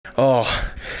Oh,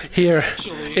 here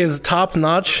is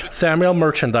top-notch Thamriyell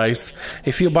merchandise.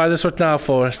 If you buy this right now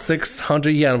for 600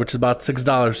 yen, which is about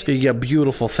 $6, you get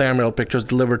beautiful Thamriyell pictures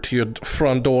delivered to your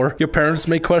front door. Your parents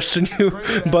may question you,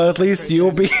 but at least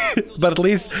you'll be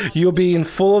in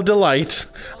full of delight.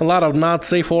 A lot of not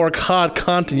safe for work hot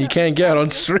content you can't get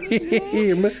on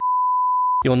stream.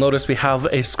 You'll notice we have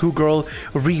a schoolgirl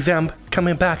revamp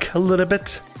coming back a little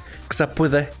bit, except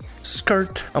with a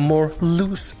skirt, a more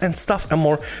loose and stuff, a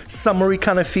more summery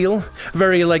kind of feel,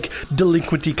 very like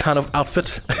delinquenty kind of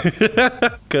outfit.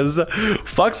 Cause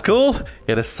fuck's cool,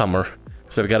 it is summer,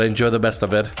 so we gotta enjoy the best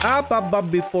of it. But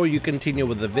before you continue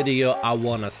with the video, I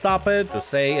wanna stop it to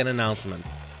say an announcement.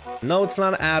 No, it's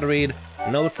not an ad read,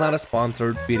 no, it's not a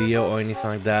sponsored video or anything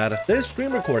like that. This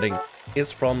screen recording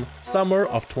is from summer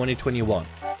of 2021,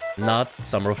 not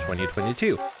summer of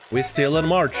 2022. We're still in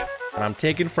March, and I'm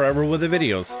taking forever with the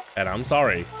videos, and I'm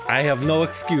sorry. I have no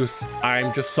excuse,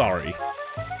 I'm just sorry.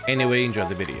 Anyway, enjoy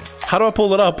the video. How do I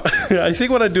pull it up? I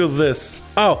think when I do this.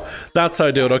 Oh, that's how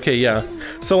I do it, okay, yeah.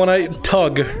 So when I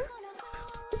tug.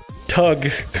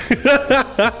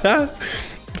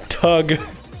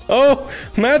 Oh,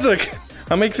 magic!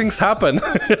 I make things happen.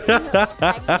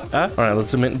 Alright, let's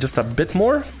zoom in just a bit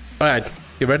more. Alright,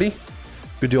 you ready?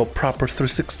 We do a proper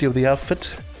 360 of the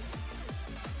outfit.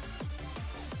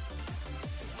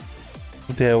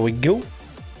 There we go.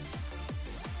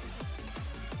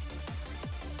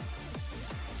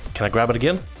 Can I grab it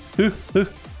again?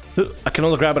 I can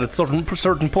only grab it at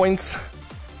certain points.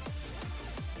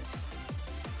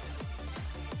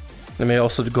 Let me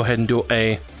also go ahead and do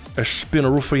a spin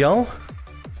royale.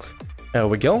 There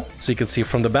we go. So you can see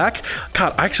from the back.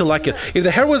 God, I actually like it. If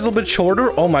the hair was a little bit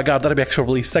shorter, oh my god, that'd be actually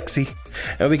really sexy.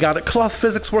 And we got cloth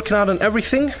physics working out and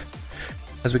everything.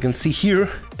 As we can see here,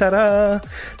 ta-da,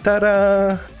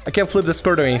 ta-da. I can't flip the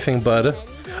skirt or anything, but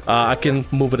I can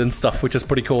move it and stuff, which is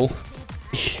pretty cool.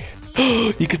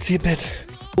 You can see a bit.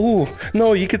 Ooh,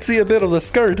 no, you can see a bit of the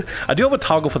skirt. I do have a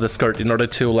toggle for the skirt in order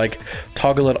to like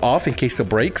toggle it off in case it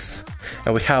breaks.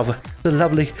 And we have the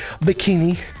lovely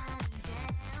bikini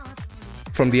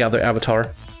from the other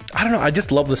avatar. I don't know, I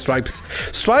just love the stripes.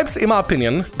 Stripes, in my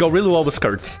opinion, go really well with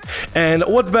skirts. And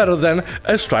what's better than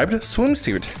a striped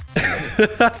swimsuit?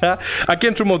 I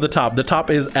can't remove the top. The top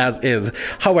is as is.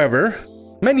 However,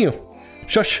 menu.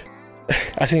 Shush.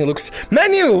 I think it looks...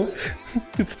 Menu!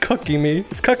 It's cucking me.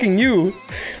 It's cucking you.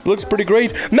 It looks pretty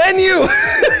great. Menu!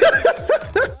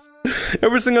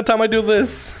 Every single time I do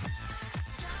this.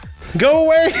 Go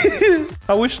away!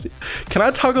 I wish... Can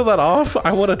I toggle that off?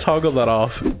 I want to toggle that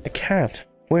off. I can't.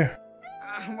 Where?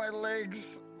 My legs,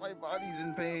 my body's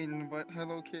in pain, but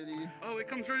hello kitty. Oh, it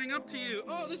comes running up to you.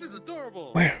 Oh, this is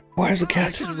adorable. Where? Where's the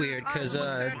cat? This is weird, because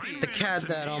the cat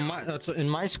that on my in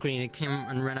my screen, it came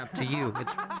and ran up to you.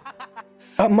 It's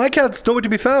my cat's nowhere to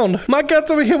be found. My cat's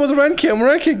over here with Renki.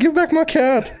 Renki, give back my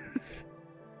cat.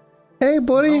 Hey,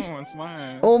 buddy. Oh, it's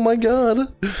mine. Oh my god.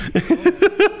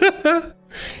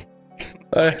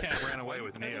 My cat ran away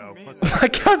with Neo. My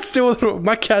cat's still with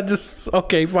my cat just...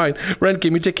 Okay, fine. Renki,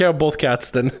 you take care of both cats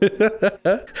then.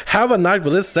 Have a night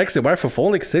with this sexy wife for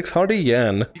only 600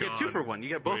 yen. You get 2 for 1. You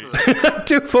get both of them.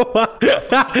 2 for 1.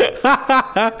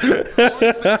 Have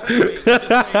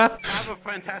a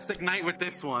fantastic night with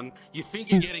this one. You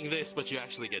think you're getting this, but you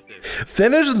actually get this.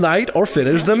 Finish the night or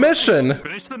finish the mission.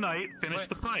 Finish the night, finish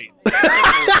the fight.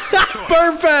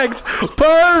 Perfect!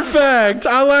 Perfect!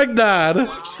 I like that.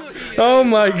 Oh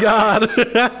my god.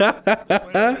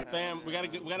 Damn, we got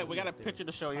a picture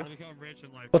to show you.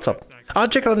 What's up? I'll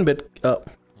check it out in a bit.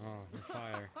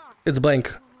 It's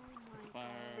blank.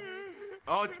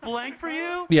 Oh, it's blank for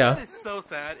you? Yeah. That is so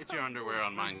sad. It's your underwear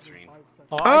on mine screen.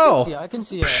 Oh! I can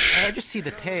see it. I just see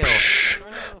the tail.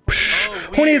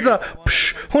 Who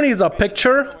needs a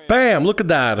picture? Bam! Look at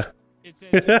that.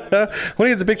 Who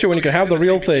needs a picture when you can have the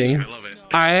real thing? I love it.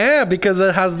 I am, because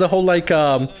it has the whole like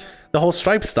the whole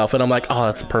stripe stuff, and I'm like, oh,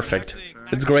 that's perfect.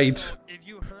 It's great.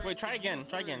 Wait, try again.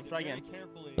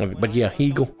 But yeah, here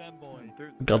you go.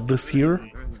 Got this here.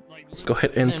 Let's go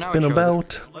ahead and spin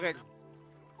about. Okay.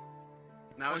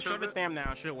 Now it show shows the it. thumb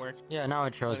now. Should work. Yeah, now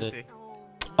it shows it.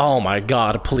 Oh my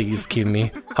god, please give me.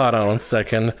 Hold on 1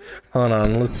 second. Hold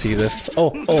on, let's see this.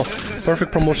 Oh,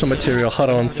 perfect promotional material. Hold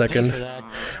on 1 second.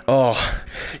 Oh,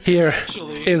 Here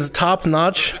is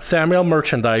top-notch Thamriyell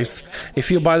merchandise.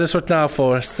 If you buy this right now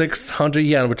for 600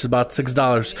 yen, which is about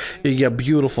 $6, you get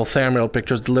beautiful Thamriyell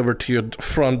pictures delivered to your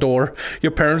front door.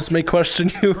 Your parents may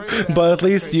question you, but at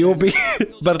least you'll be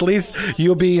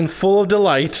in full of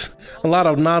delight. A lot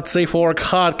of not safe for work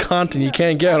hot content you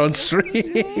can't get on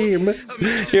stream.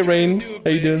 Hey Rain, how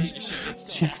you doing?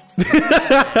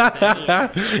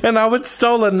 And now it's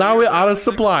stolen. Now we're out of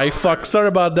supply. Fuck, sorry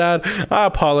about that. I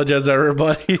apologize,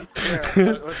 everybody.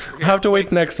 Have to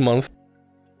wait next month.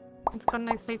 It's got a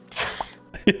nice taste.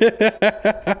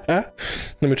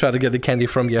 Let me try to get the candy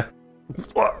from you.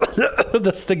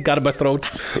 The stick got in my throat.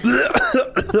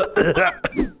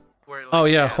 Oh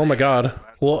yeah. Oh my god.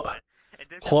 What?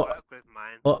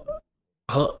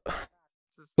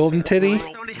 Golden titty,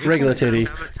 regular titty.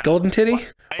 Golden titty,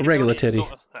 regular titty.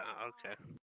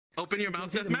 Open your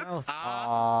mouth, Deathmap.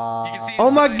 You can see Oh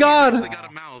my god!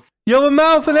 You have a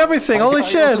mouth and everything. Holy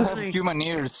shit! Human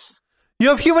ears. You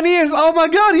have human ears. Oh my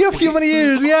god! You have human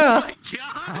ears. Yeah.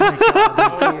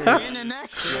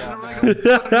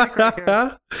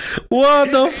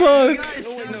 What the fuck?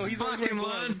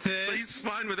 He's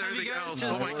fine with everything else.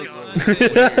 Oh my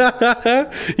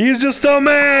god. He's just a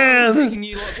man.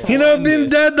 He never been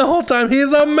dead the whole time.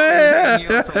 He's a man.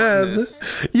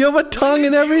 You have a tongue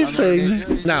and everything.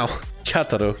 Now,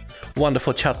 Chataru,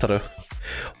 wonderful Chataru,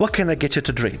 what can I get you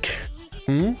to drink?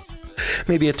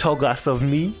 Maybe a tall glass of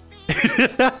me?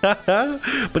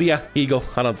 But yeah, here you go.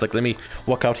 Hold on a sec. Let me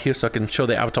walk out here so I can show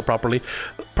the avatar properly.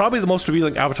 Probably the most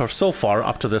revealing avatar so far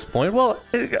up to this point. Well,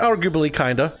 arguably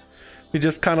kinda. You're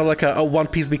just kind of like a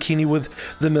one-piece bikini with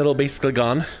the middle basically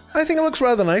gone. I think it looks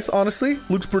rather nice, honestly.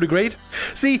 Looks pretty great.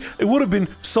 See, it would have been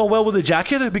so well with the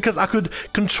jacket because I could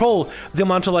control the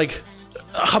amount of like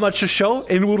how much to show,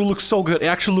 and it would look so good. It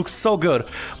actually looked so good.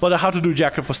 But I have to do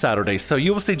jacket for Saturday, so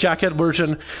you will see jacket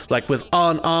version like with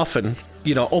on, off, and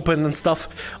you know, open and stuff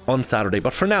on Saturday.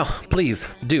 But for now, please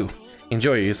do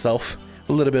enjoy yourself.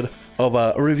 A little bit of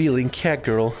a revealing cat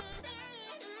girl.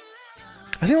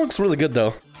 I think it looks really good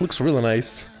though. Looks really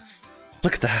nice.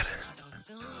 Look at that.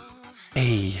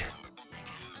 Hey.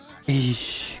 Hey.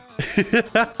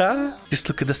 Just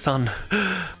look at the sun.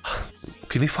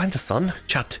 Can we find the sun?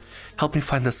 Chat, help me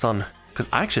find the sun. Because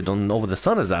I actually don't know where the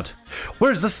sun is at.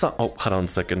 Where's the sun? Oh, hold on a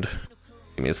second.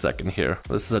 Give me a second here.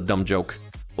 This is a dumb joke.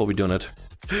 We'll be doing it.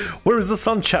 Where is the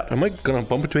sun, chat? Am I gonna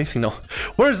bump into anything? No.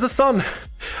 Where is the sun?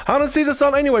 I don't see the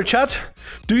sun anywhere, chat.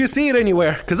 Do you see it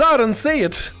anywhere? Because I don't see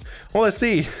it. All I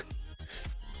see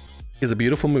is a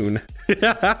beautiful moon.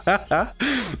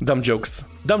 Dumb jokes.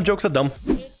 Dumb jokes are dumb.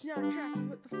 It's not tracking.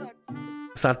 What the fuck?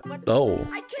 It's not. Oh.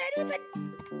 I can't even.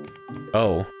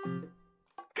 Oh.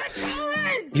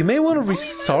 Controllers! You may want to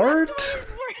restart.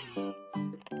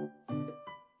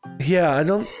 Yeah, I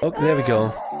don't. Oh, there we go.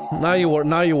 Now you work.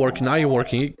 Now you're working. Now you're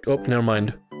working. Oh, never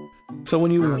mind. So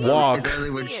when you walk,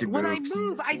 When I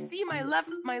move, I see my left.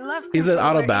 Is it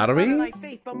out of battery? My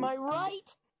face, but my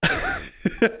right.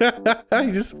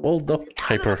 you just hold up.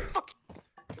 Hyper.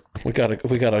 We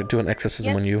gotta do an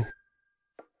exorcism on you.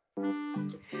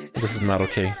 This is not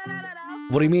okay.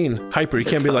 What do you mean? Hyper, you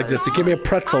can't be like this. You can't be a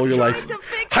pretzel all your life.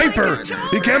 Hyper!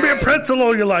 You can't be a pretzel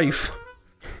all your life!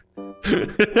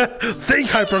 Think,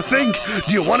 Hyper, think!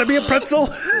 Do you want to be a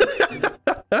pretzel?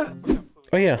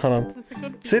 Oh yeah, hold on.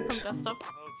 Sit.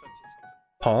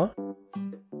 Paw.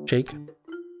 Shake.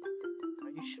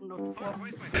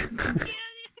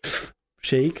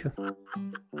 Shake.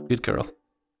 Good girl.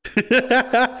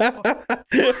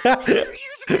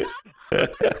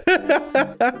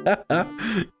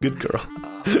 Good girl.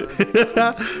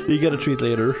 You get a treat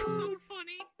later.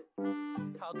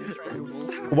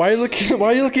 Why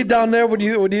are you looking down there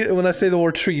when I say the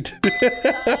word treat?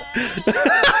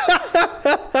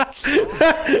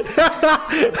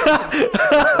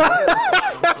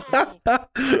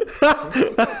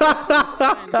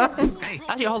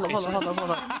 Actually, hold up.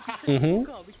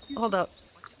 Hold up.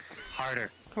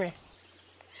 Harder. Come here.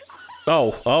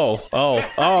 Oh, hold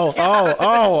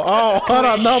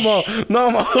on, no more, hold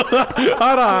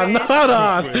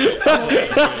on.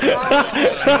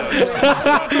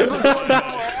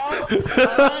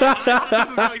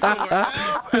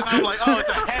 And I'm like, oh, it's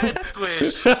a head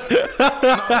squish.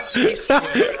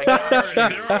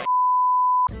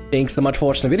 Thanks so much for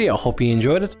watching the video. I hope you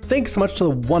enjoyed it. Thanks so much to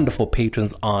the wonderful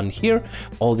patrons on here.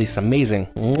 All these amazing,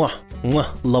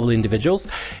 lovely individuals.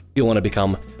 If you want to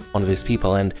become one of these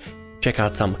people and check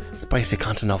out some spicy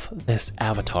content of this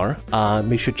avatar,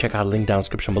 make sure to check out the link down in the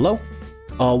description below.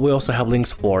 We also have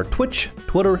links for Twitch,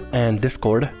 Twitter, and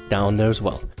Discord down there as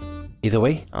well. Either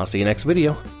way, I'll see you next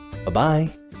video.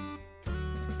 Bye-bye.